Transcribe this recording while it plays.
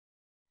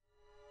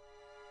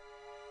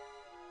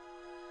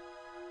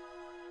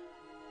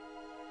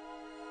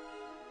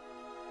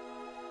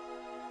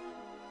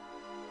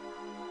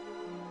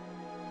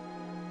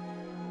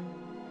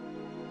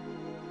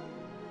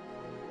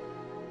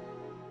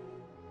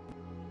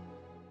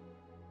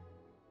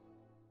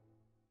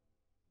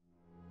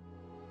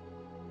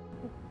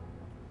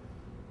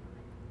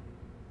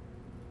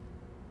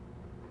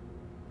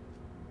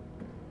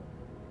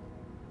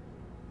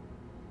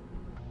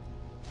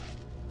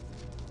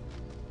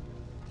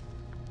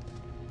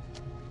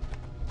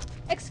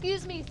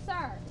Excuse me,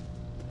 sir.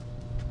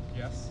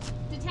 Yes?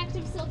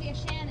 Detective Sylvia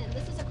Shannon,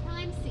 this is a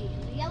crime scene.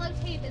 The yellow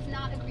tape is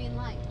not a green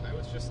light. I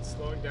was just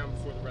slowing down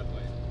before the red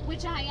light.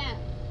 Which I am.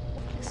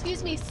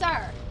 Excuse me,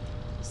 sir.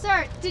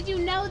 Sir, did you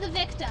know the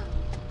victim?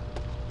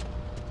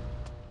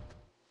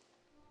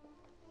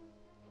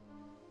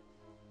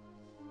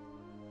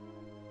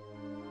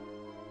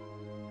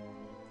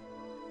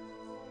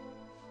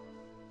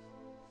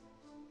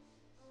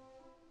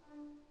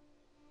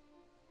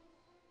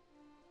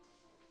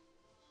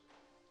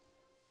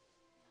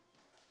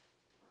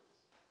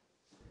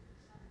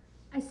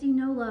 I see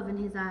no love in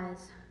his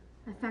eyes,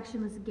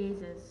 affectionless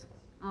gazes,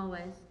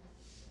 always.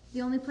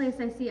 The only place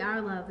I see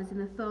our love is in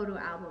the photo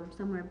album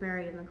somewhere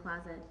buried in the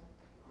closet.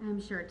 I'm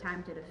sure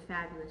Time did a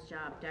fabulous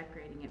job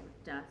decorating it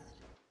with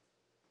dust.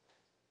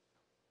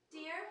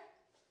 Dear?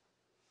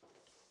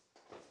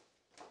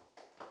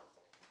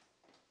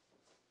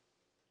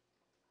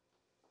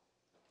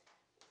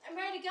 I'm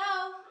ready to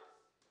go.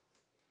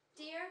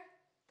 Dear?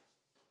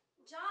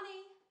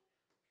 Johnny?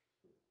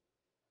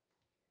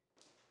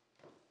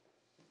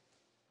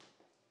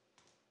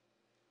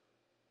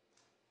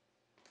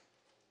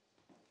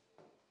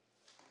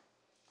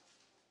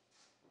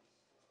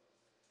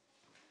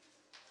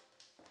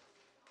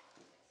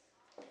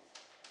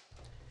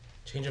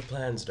 Change of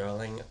plans,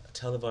 darling.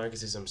 Tell the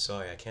Vargases I'm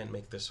sorry, I can't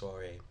make the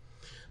soiree.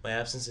 My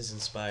absence is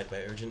inspired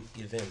by urgent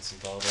events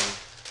involving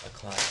a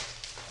client.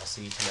 I'll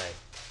see you tonight.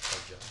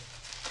 Love, John.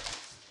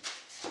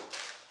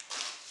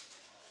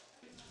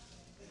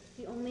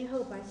 The only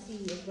hope I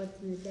see is what's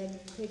in the dead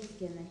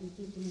pigskin that he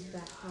keeps in his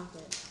back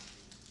pocket.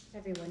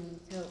 Everyone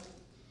needs hope.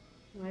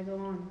 Why go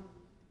on?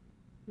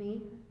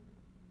 Me?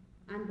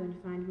 I'm going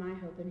to find my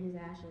hope in his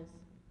ashes.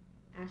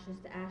 Ashes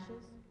to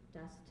ashes,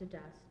 dust to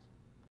dust.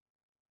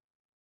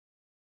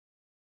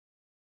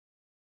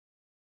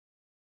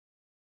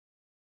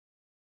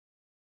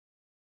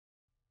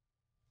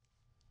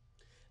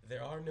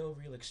 There are no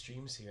real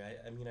extremes here.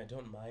 I mean, I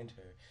don't mind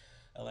her.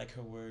 I like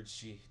her words.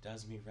 She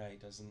does me right,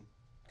 doesn't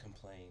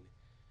complain.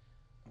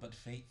 But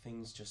fate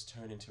things just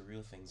turn into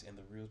real things, and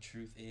the real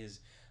truth is,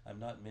 I'm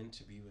not meant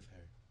to be with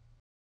her.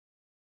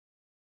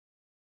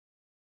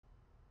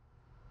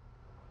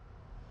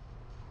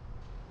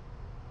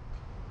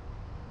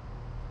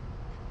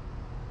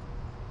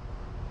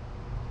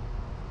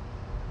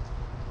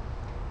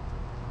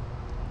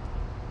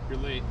 You're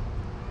late,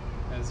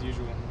 as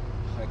usual.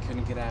 I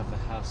couldn't get out of the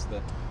house.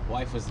 The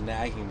wife was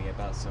nagging me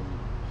about some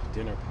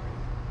dinner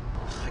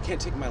party. I can't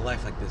take my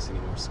life like this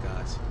anymore,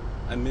 Scott.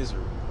 I'm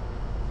miserable.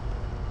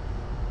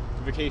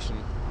 Vacation.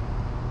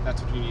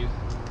 That's what you need.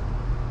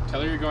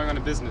 Tell her you're going on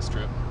a business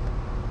trip.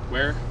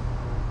 Where?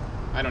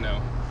 I don't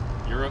know.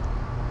 Europe?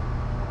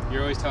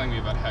 You're always telling me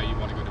about how you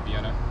want to go to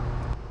Vienna.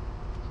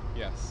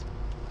 Yes.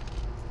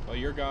 While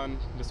you're gone,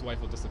 this wife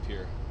will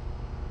disappear.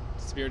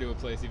 Disappear to a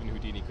place even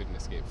Houdini couldn't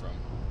escape from.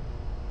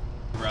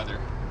 Brother,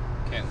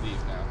 can't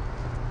leave now.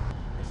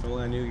 If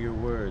only I knew your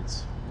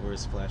words were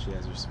as flashy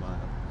as your smile.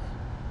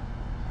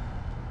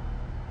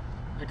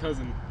 My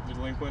cousin, the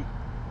delinquent,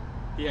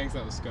 he hangs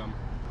out with scum.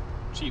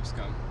 Cheap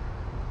scum.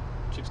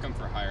 Cheap scum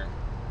for hire.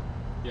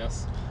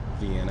 Yes?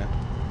 Vienna.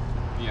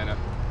 Vienna.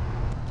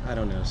 I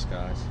don't know,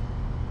 Scott.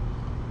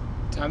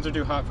 Times are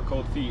too hot for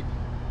cold feet.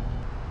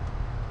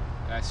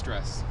 And I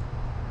stress.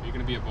 Are you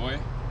gonna be a boy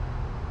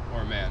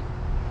or a man?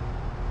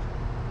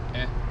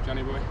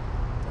 Johnny boy?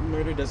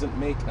 Murder doesn't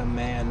make a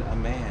man a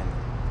man.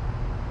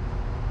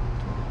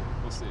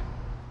 We'll see.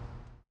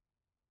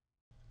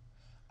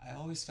 I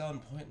always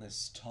found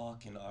pointless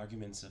talk and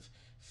arguments of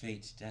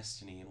fate,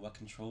 destiny, and what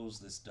controls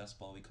this dust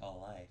ball we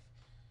call life.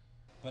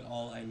 But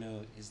all I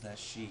know is that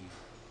she,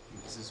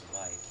 Mrs.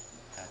 White,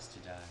 has to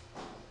die.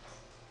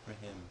 For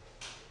him.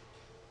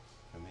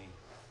 For me.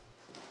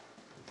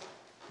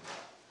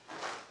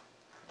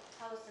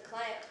 How was the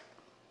client?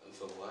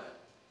 For what?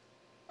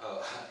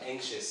 Oh,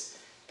 anxious.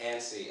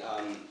 Antsy.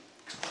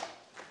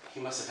 He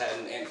must have had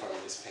an ant farm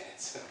in his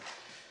pants.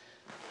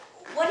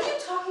 What are you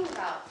talking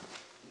about?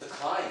 The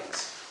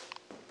client.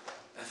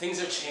 Things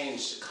have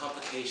changed.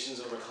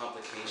 Complications over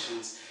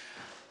complications.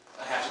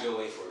 I have to go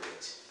away for a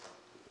bit.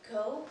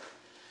 Go?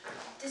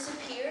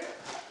 Disappear?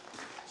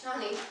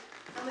 Johnny,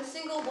 I'm a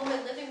single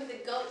woman living with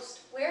a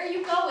ghost. Where are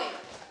you going?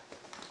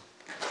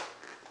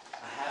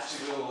 I have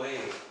to go away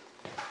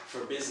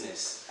for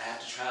business. I have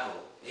to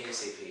travel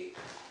ASAP.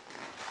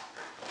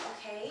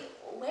 Okay,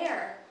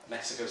 where?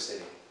 Mexico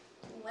City.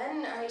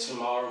 When are you?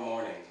 Tomorrow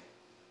morning.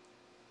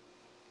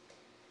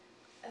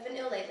 I've been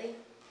ill lately.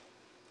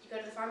 You go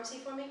to the pharmacy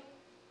for me?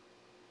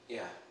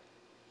 Yeah,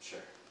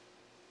 sure.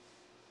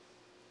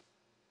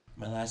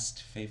 My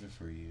last favor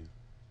for you.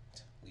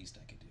 Least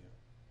I could do.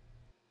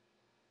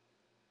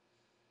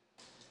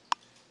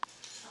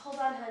 Hold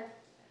on, hun.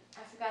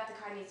 I forgot the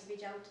car needs to be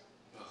jumped.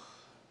 Ugh.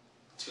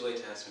 Too late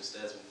to ask Miss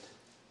Desmond.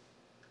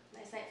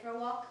 Nice night for a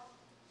walk?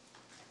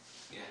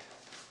 Yeah.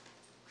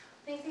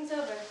 Think things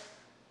over.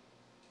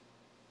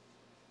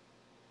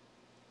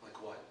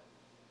 Like what?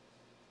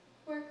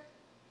 Work,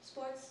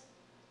 sports,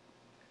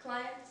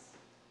 clients.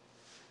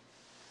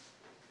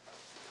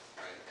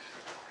 Right.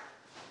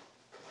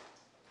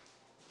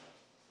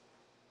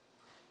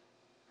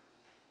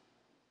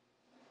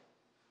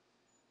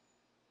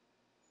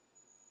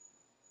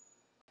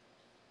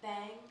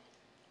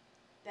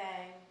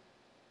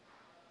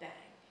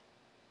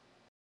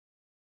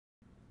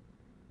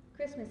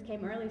 Christmas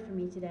came early for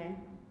me today.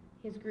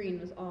 His green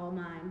was all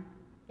mine.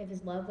 If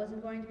his love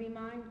wasn't going to be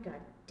mine,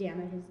 god damn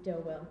it, his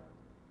dough will.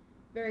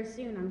 Very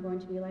soon I'm going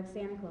to be like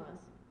Santa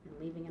Claus and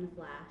leaving in a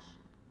flash.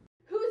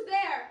 Who's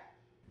there?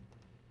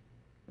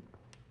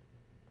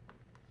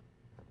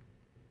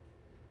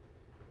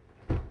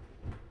 You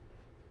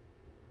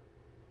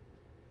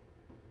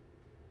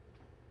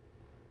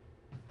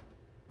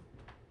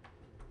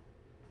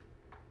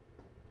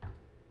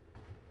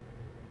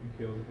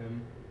killed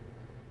him.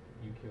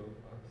 You killed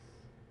us.